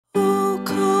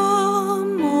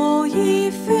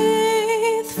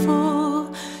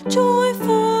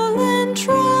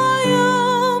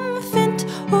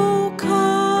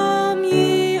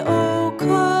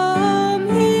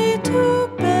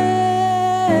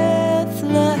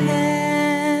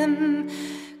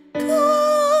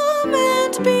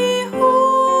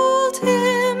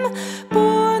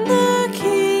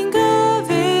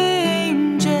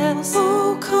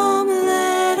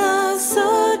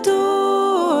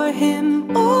him.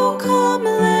 Oh, come,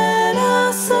 let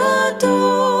us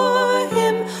adore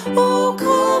him. Oh,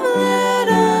 come, let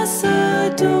us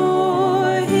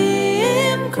adore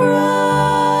him.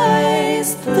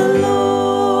 Christ the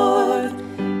Lord,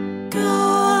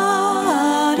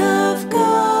 God of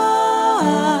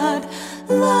God,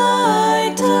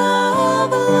 light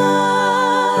of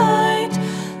light.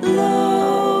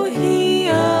 Lo, he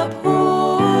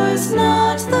abhors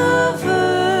not the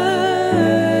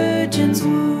virgin's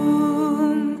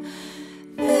womb.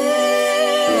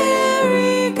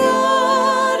 Very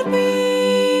God,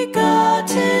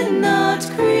 begotten, not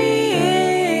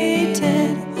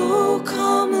created. Oh,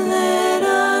 come, let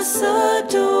us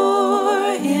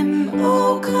adore him.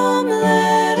 Oh, come,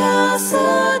 let us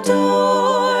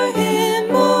adore him.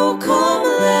 Oh, come,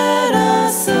 let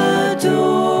us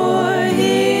adore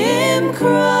him.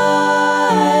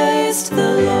 Christ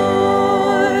the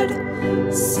Lord.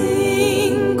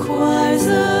 Sing, choirs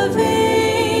of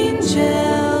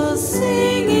angels,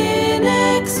 sing in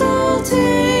exultation.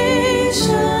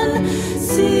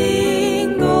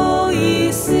 Sing, all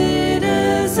ye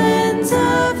citizens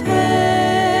of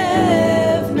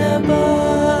heaven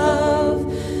above.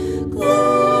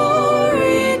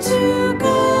 Glory to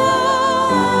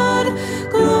God,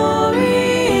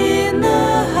 glory in the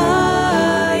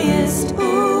highest.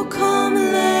 Oh, come,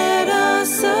 let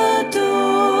us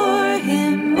adore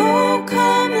him. Oh,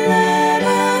 come, let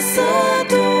us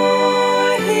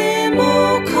adore him.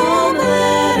 Oh, come,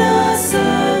 let us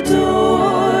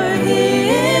adore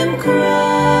him.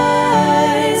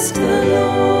 Christ the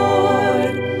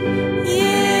Lord.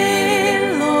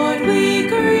 Yea, Lord, we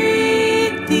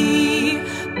greet thee,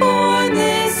 born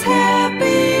this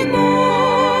happy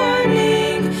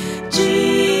morning.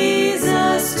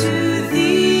 Jesus, to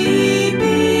thee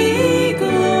be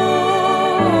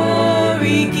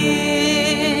glory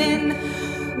given.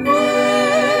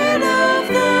 Word of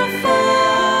the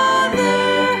Father,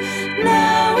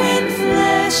 now in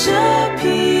flesh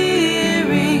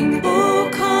appearing. Oh,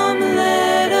 come,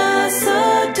 let us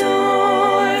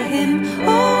adore him.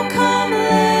 Oh, come,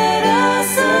 let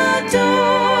us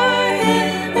adore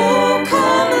him. Oh,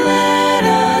 come, let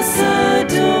us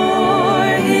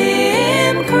adore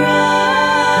him.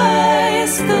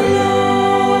 Christ the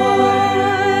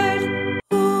Lord.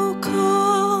 Oh,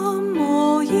 come,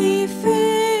 all ye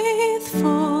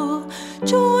faithful,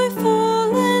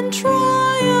 joyful and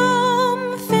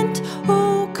triumphant.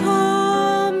 Oh,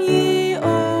 come ye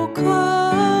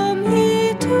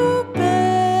to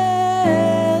Bethlehem.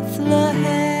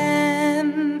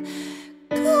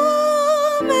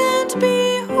 Come and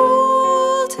behold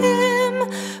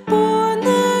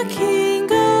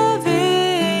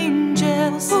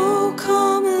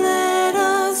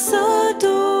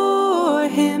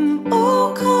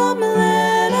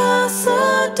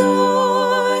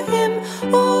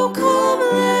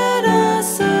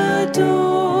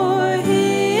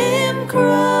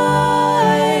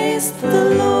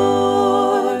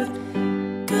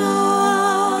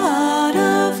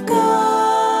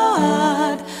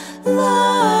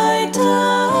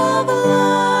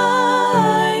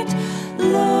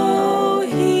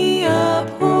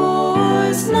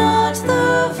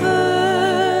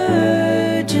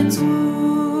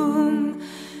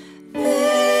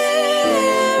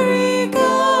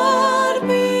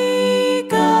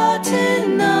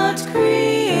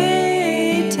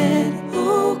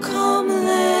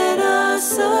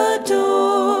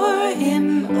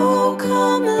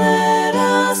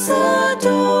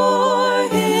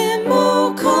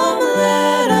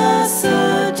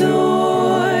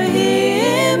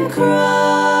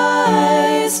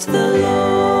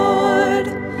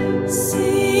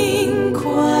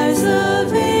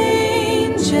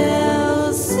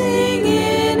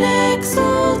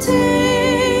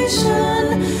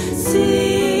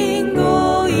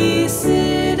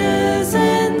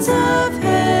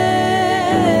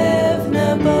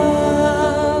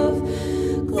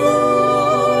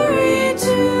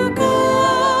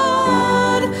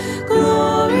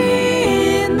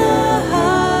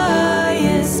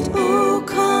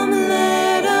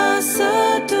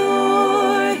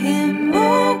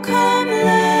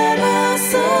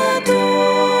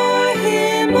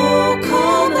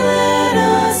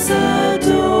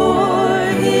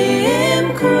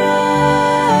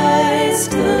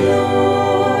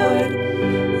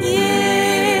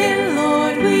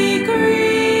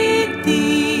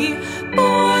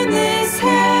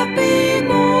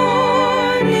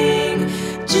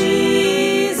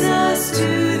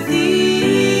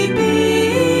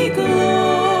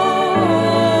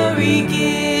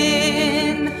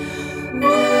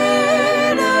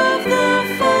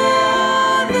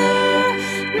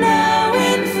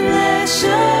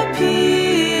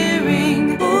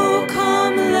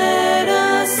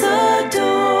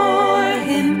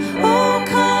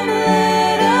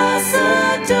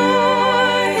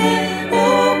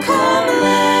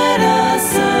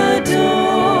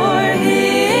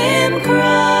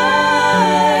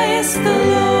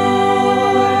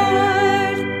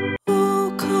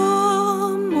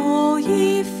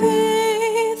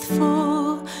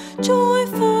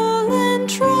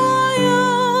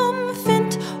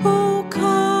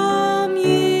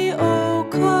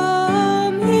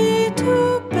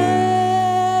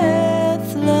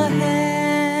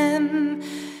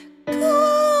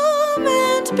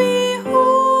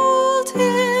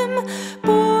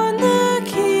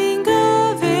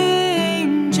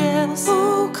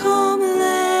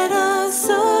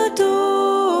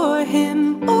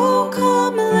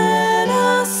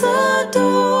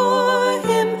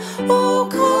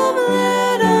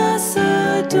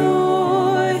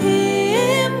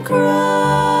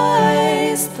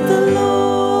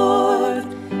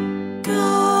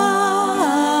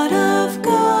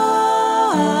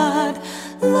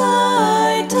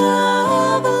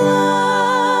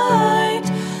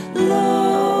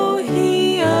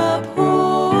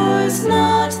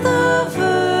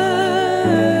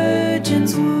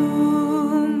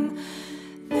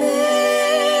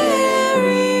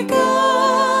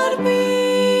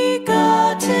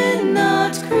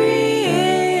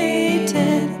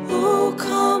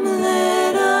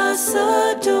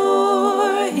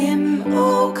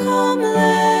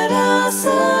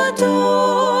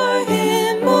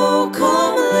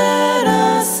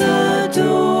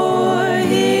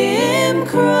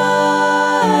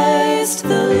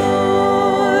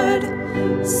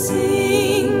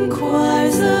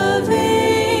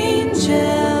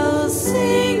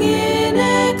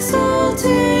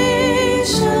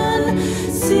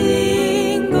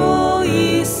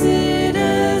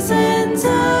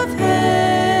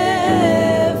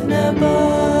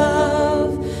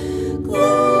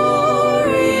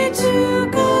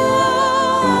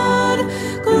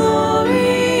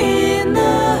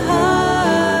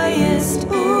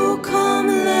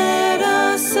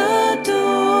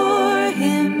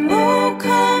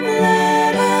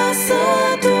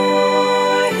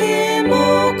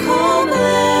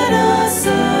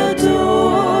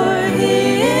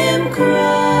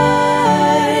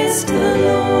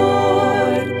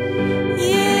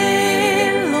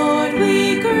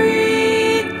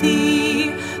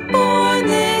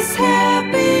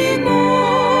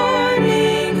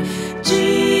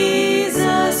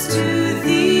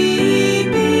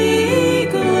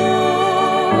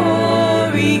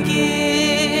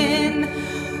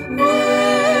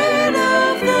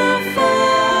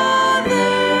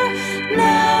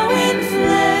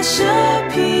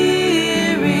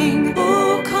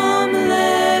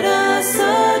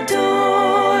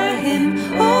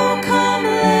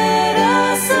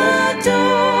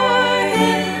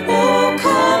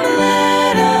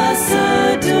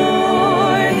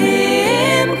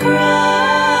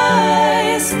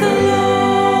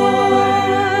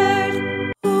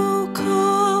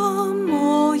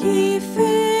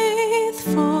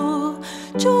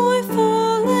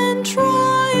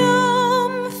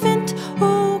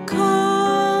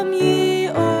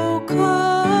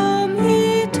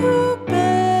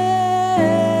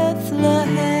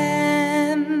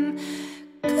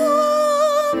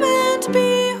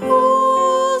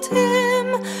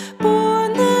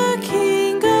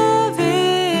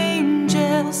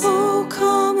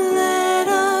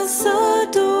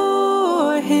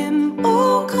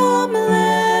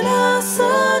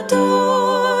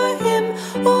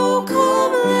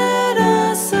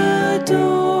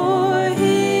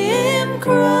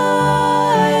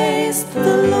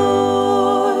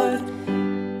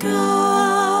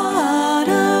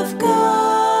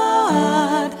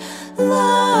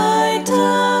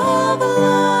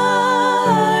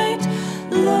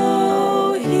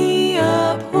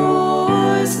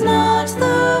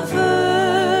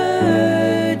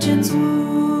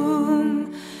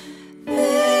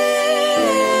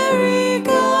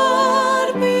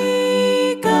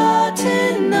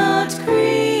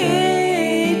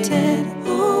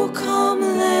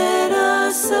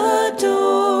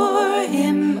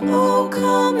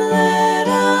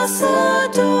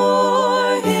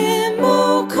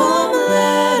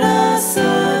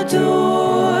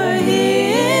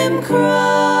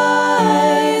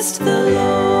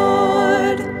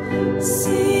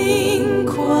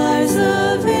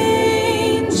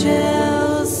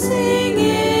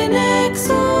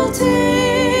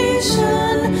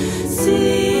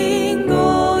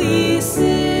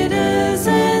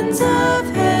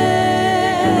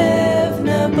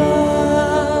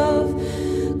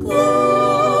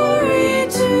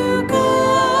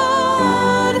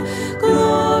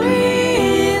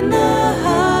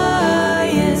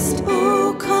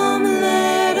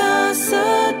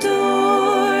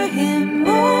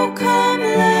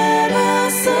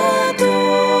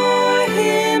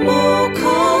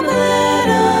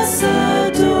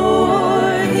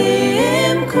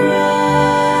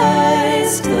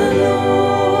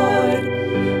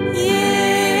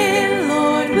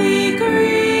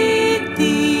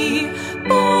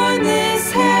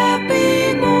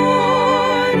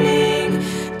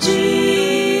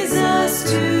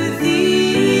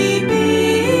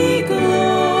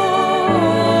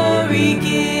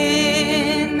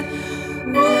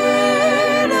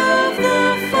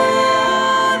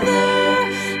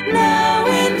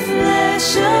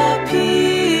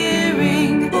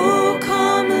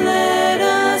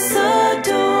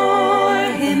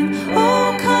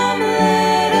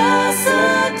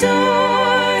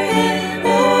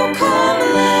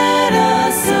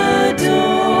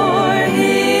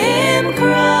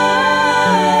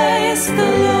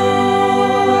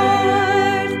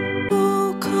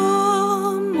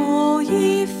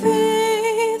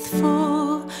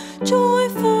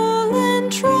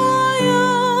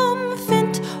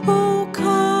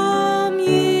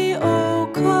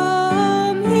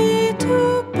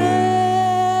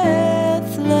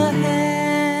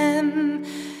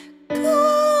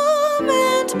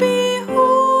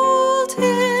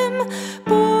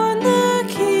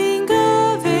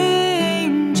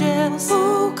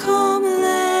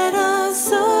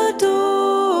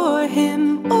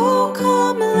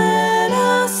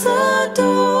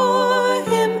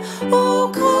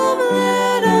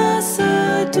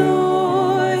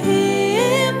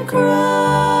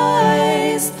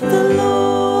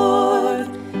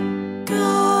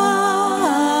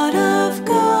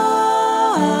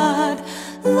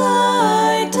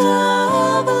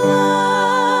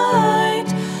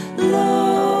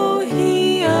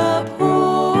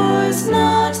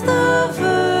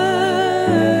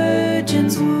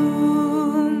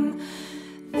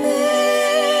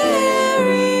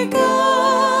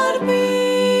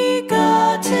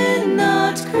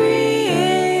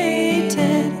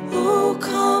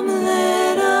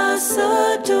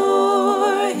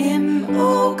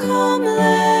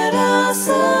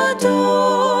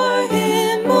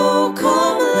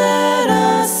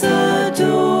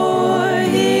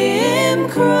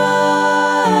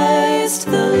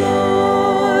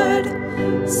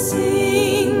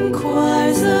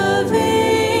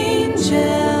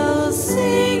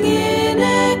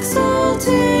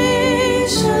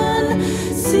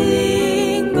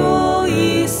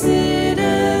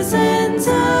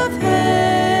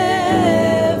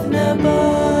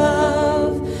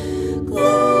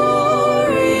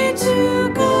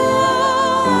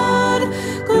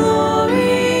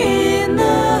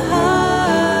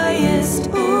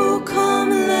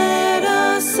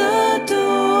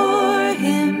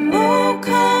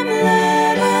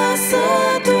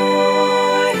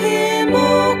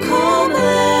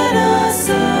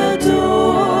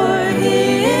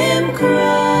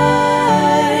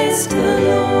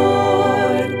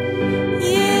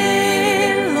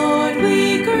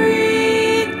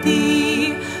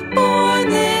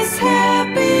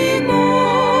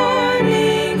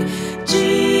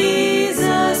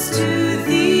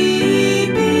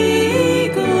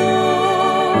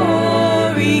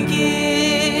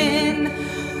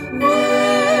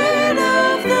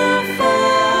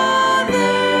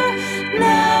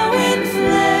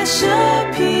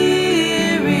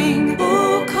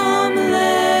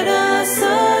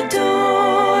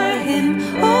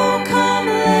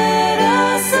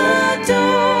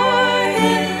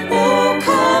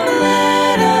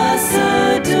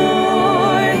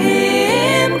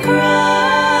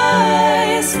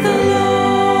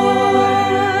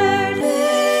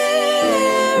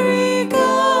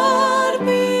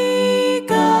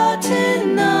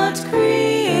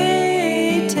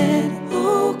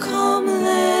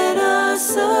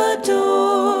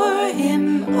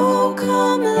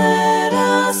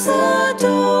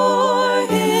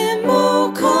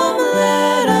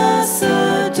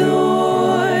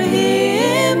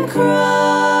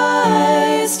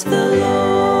Christ the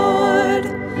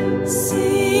Lord.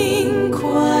 Sing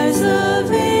choirs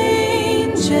of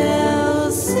angels.